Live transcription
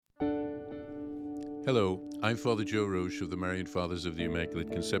Hello, I'm Father Joe Roche of the Marian Fathers of the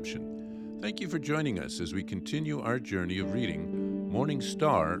Immaculate Conception. Thank you for joining us as we continue our journey of reading Morning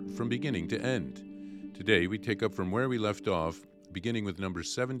Star from beginning to end. Today we take up from where we left off, beginning with number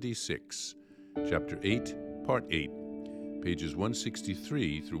 76, Chapter 8, Part 8, pages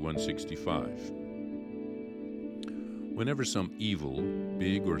 163 through 165. Whenever some evil,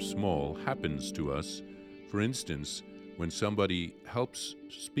 big or small, happens to us, for instance, when somebody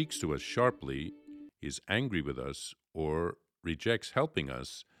speaks to us sharply, is angry with us, or rejects helping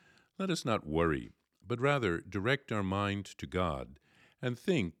us, let us not worry, but rather direct our mind to God and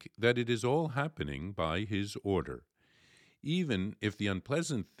think that it is all happening by His order. Even if the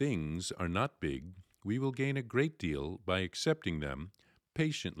unpleasant things are not big, we will gain a great deal by accepting them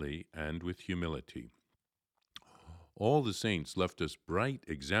patiently and with humility. All the saints left us bright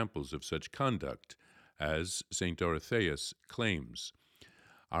examples of such conduct, as St. Dorotheus claims.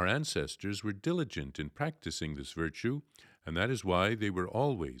 Our ancestors were diligent in practicing this virtue, and that is why they were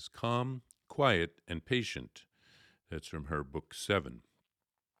always calm, quiet, and patient. That's from her Book 7.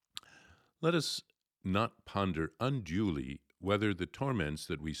 Let us not ponder unduly whether the torments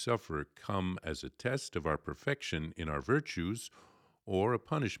that we suffer come as a test of our perfection in our virtues or a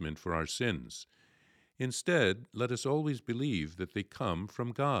punishment for our sins. Instead, let us always believe that they come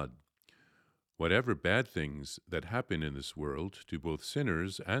from God. Whatever bad things that happen in this world to both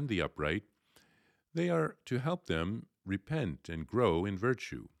sinners and the upright, they are to help them repent and grow in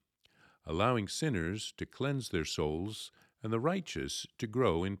virtue, allowing sinners to cleanse their souls and the righteous to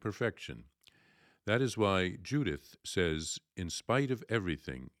grow in perfection. That is why Judith says, "In spite of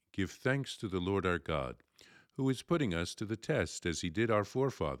everything, give thanks to the Lord our God, who is putting us to the test as He did our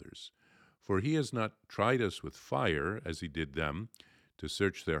forefathers. For He has not tried us with fire as He did them, to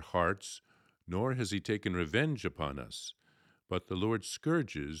search their hearts, nor has He taken revenge upon us. But the Lord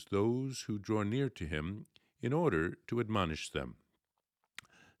scourges those who draw near to Him in order to admonish them."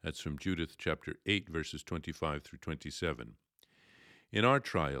 That's from Judith chapter 8, verses 25 through 27. In our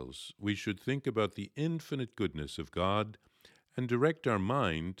trials, we should think about the infinite goodness of God and direct our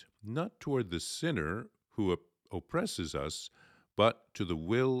mind not toward the sinner who oppresses us, but to the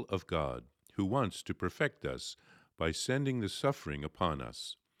will of God, who wants to perfect us by sending the suffering upon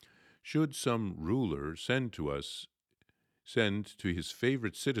us. Should some ruler send to his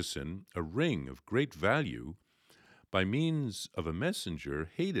favorite citizen a ring of great value by means of a messenger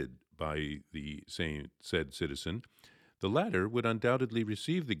hated by the said citizen, the latter would undoubtedly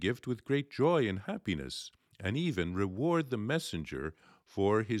receive the gift with great joy and happiness, and even reward the messenger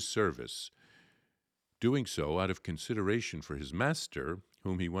for his service, doing so out of consideration for his master,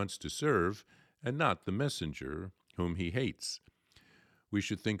 whom he wants to serve, and not the messenger, whom he hates. We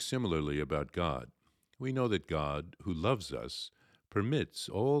should think similarly about God. We know that God, who loves us, permits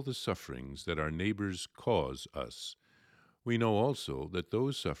all the sufferings that our neighbors cause us. We know also that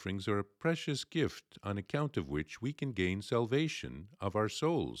those sufferings are a precious gift on account of which we can gain salvation of our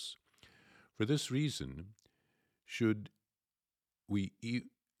souls. For this reason, should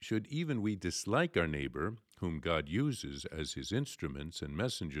even we dislike our neighbor, whom God uses as His instruments and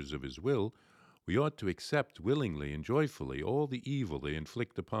messengers of His will, we ought to accept willingly and joyfully all the evil they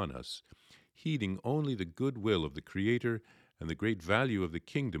inflict upon us, heeding only the good will of the Creator and the great value of the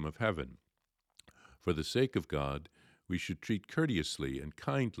kingdom of heaven. For the sake of God, we should treat courteously and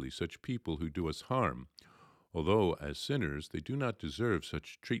kindly such people who do us harm, although as sinners they do not deserve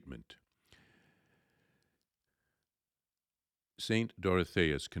such treatment. St.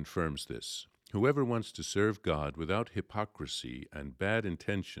 Dorotheus confirms this. Whoever wants to serve God without hypocrisy and bad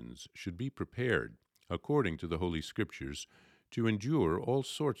intentions should be prepared, according to the Holy Scriptures, to endure all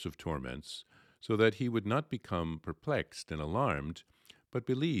sorts of torments, so that he would not become perplexed and alarmed, but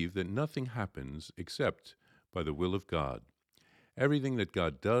believe that nothing happens except by the will of God. Everything that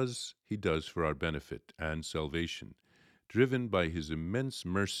God does, He does for our benefit and salvation, driven by His immense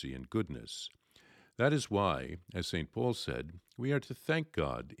mercy and goodness. That is why, as St. Paul said, we are to thank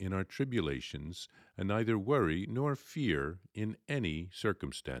God in our tribulations and neither worry nor fear in any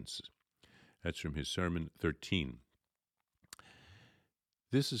circumstance. That's from his Sermon 13.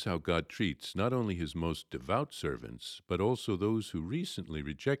 This is how God treats not only His most devout servants, but also those who recently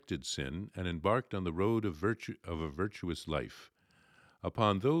rejected sin and embarked on the road of a virtuous life.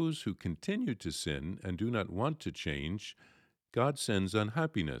 Upon those who continue to sin and do not want to change, God sends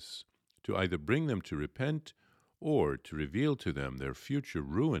unhappiness, to either bring them to repent or to reveal to them their future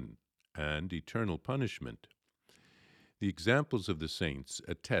ruin and eternal punishment. The examples of the saints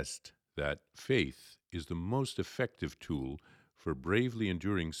attest that faith is the most effective tool for bravely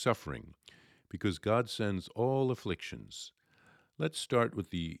enduring suffering, because God sends all afflictions. Let's start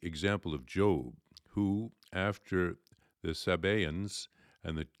with the example of Job, who, after the Sabaeans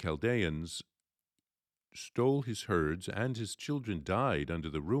and the Chaldeans stole his herds and his children died under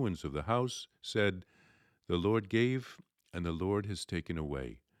the ruins of the house, said, "The Lord gave, and the Lord has taken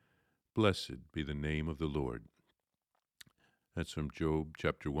away. Blessed be the name of the Lord." That's from Job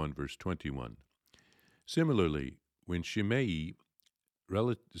chapter 1, verse 21. Similarly, when Shimei,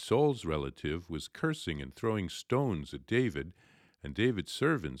 Saul's relative, was cursing and throwing stones at David, and David's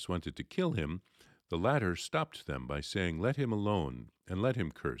servants wanted to kill him, the latter stopped them by saying, "Let him alone, and let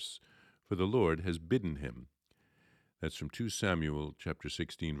him curse, for the Lord has bidden him." That's from 2 Samuel chapter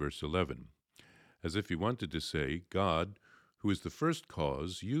 16, verse 11. As if he wanted to say, God, who is the first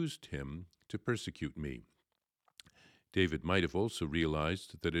cause, used him to persecute me. David might have also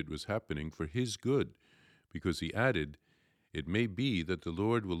realized that it was happening for his good, because he added, "It may be that the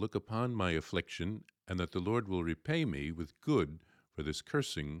Lord will look upon my affliction, and that the Lord will repay me with good for this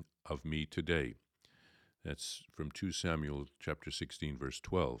cursing of me today." That's from 2 Samuel chapter 16, verse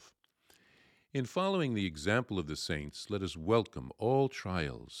 12. In following the example of the saints, let us welcome all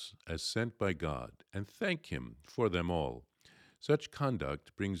trials as sent by God and thank Him for them all. Such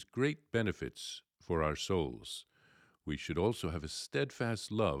conduct brings great benefits for our souls. We should also have a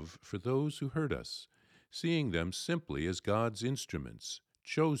steadfast love for those who hurt us, seeing them simply as God's instruments,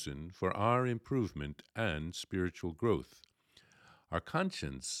 chosen for our improvement and spiritual growth. Our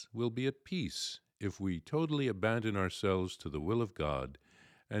conscience will be at peace if we totally abandon ourselves to the will of God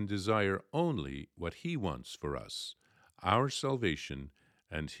and desire only what He wants for us, our salvation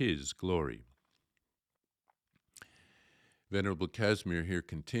and His glory. Venerable Casimir here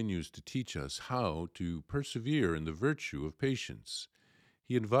continues to teach us how to persevere in the virtue of patience.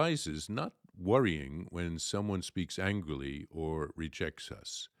 He advises not worrying when someone speaks angrily or rejects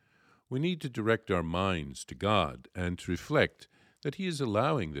us. We need to direct our minds to God and to reflect that He is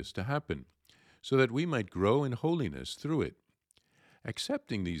allowing this to happen, so that we might grow in holiness through it.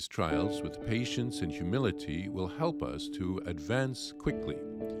 Accepting these trials with patience and humility will help us to advance quickly.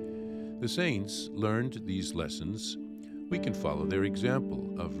 The saints learned these lessons. We can follow their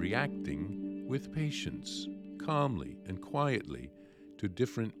example of reacting with patience, calmly and quietly to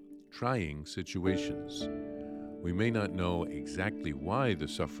different trying situations. We may not know exactly why the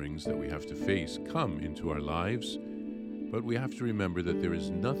sufferings that we have to face come into our lives, but we have to remember that there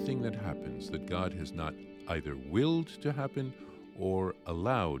is nothing that happens that God has not either willed to happen or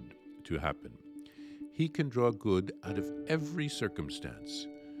allowed to happen. He can draw good out of every circumstance.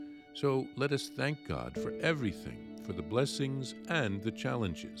 So let us thank God for everything, for the blessings and the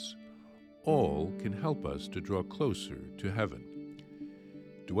challenges. All can help us to draw closer to heaven.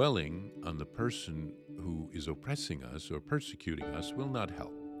 Dwelling on the person who is oppressing us or persecuting us will not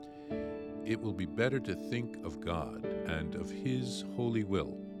help. It will be better to think of God and of His holy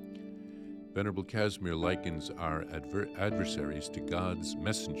will. Venerable Casimir likens our adversaries to God's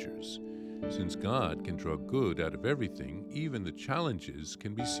messengers. Since God can draw good out of everything, even the challenges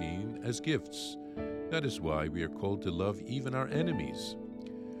can be seen as gifts. That is why we are called to love even our enemies.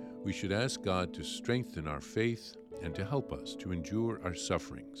 We should ask God to strengthen our faith and to help us to endure our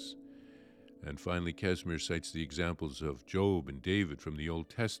sufferings. And finally, Casimir cites the examples of Job and David from the Old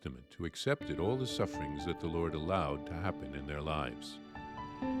Testament, who accepted all the sufferings that the Lord allowed to happen in their lives.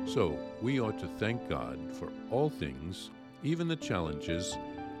 So, we ought to thank God for all things, even the challenges,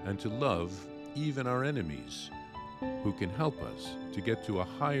 and to love even our enemies, who can help us to get to a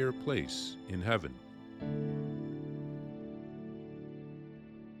higher place in heaven.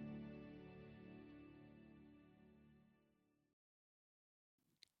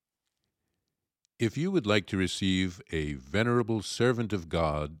 If you would like to receive a Venerable Servant of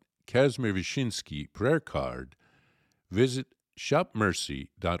God, Casimir Wyszynski prayer card, visit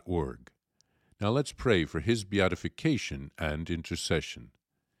shopmercy.org. Now let's pray for his beatification and intercession.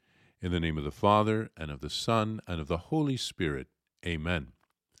 In the name of the Father, and of the Son, and of the Holy Spirit. Amen.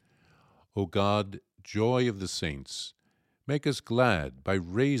 O God, joy of the saints, make us glad by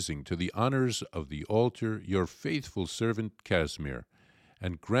raising to the honors of the altar your faithful servant Casimir,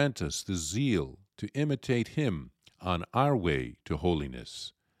 and grant us the zeal to imitate him on our way to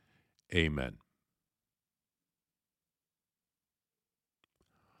holiness. Amen.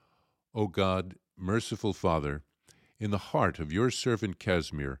 O God, merciful Father, in the heart of your servant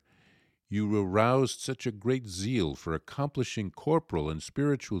Casimir, you aroused such a great zeal for accomplishing corporal and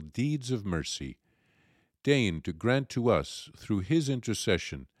spiritual deeds of mercy. Deign to grant to us, through his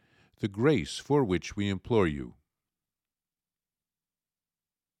intercession, the grace for which we implore you.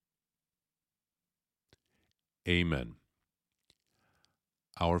 Amen.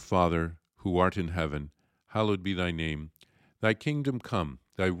 Our Father, who art in heaven, hallowed be thy name. Thy kingdom come,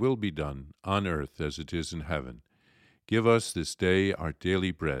 thy will be done, on earth as it is in heaven. Give us this day our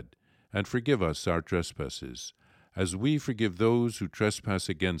daily bread, and forgive us our trespasses, as we forgive those who trespass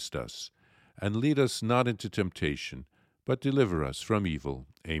against us. And lead us not into temptation, but deliver us from evil.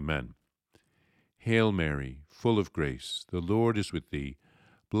 Amen. Hail Mary, full of grace, the Lord is with thee.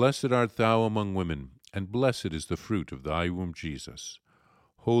 Blessed art thou among women, and blessed is the fruit of thy womb, Jesus.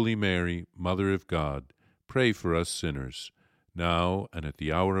 Holy Mary, Mother of God, pray for us sinners, now and at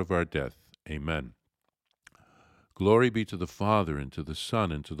the hour of our death. Amen. Glory be to the Father, and to the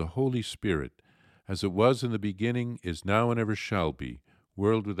Son, and to the Holy Spirit, as it was in the beginning, is now, and ever shall be,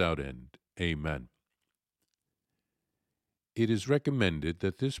 world without end. Amen. It is recommended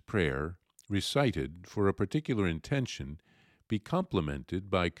that this prayer, recited for a particular intention, be complemented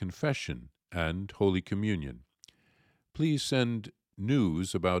by confession and Holy Communion. Please send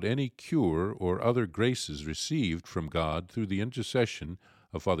news about any cure or other graces received from God through the intercession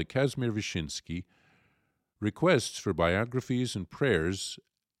of Father Kazimir Wyszynski, requests for biographies and prayers,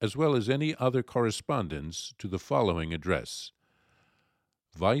 as well as any other correspondence, to the following address: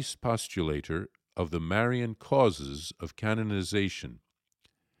 Vice Postulator of the Marian Causes of Canonization,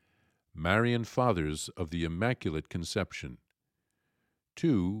 Marian Fathers of the Immaculate Conception,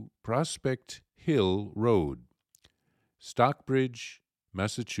 2 Prospect Hill Road, Stockbridge,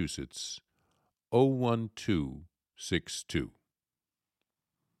 Massachusetts, 01262.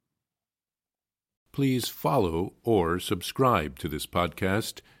 Please follow or subscribe to this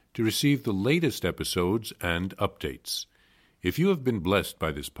podcast to receive the latest episodes and updates. If you have been blessed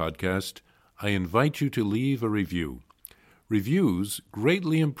by this podcast, I invite you to leave a review. Reviews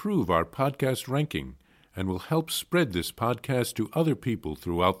greatly improve our podcast ranking and will help spread this podcast to other people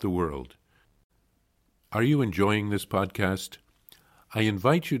throughout the world. Are you enjoying this podcast? I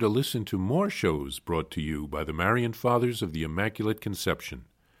invite you to listen to more shows brought to you by the Marian Fathers of the Immaculate Conception.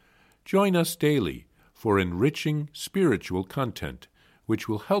 Join us daily for enriching spiritual content, which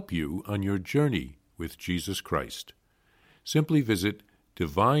will help you on your journey with Jesus Christ. Simply visit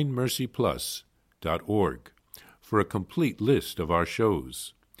DivineMercyPlus.org for a complete list of our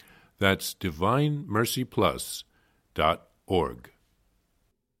shows. That's DivineMercyPlus.org.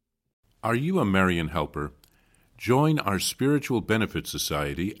 Are you a Marian helper? Join our Spiritual Benefit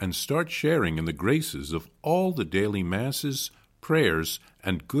Society and start sharing in the graces of all the daily masses, prayers,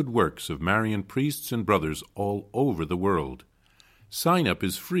 and good works of Marian priests and brothers all over the world. Sign up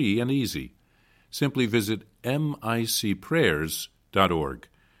is free and easy. Simply visit micprayers.org.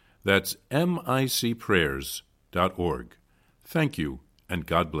 That's micprayers.org. Thank you, and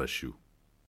God bless you.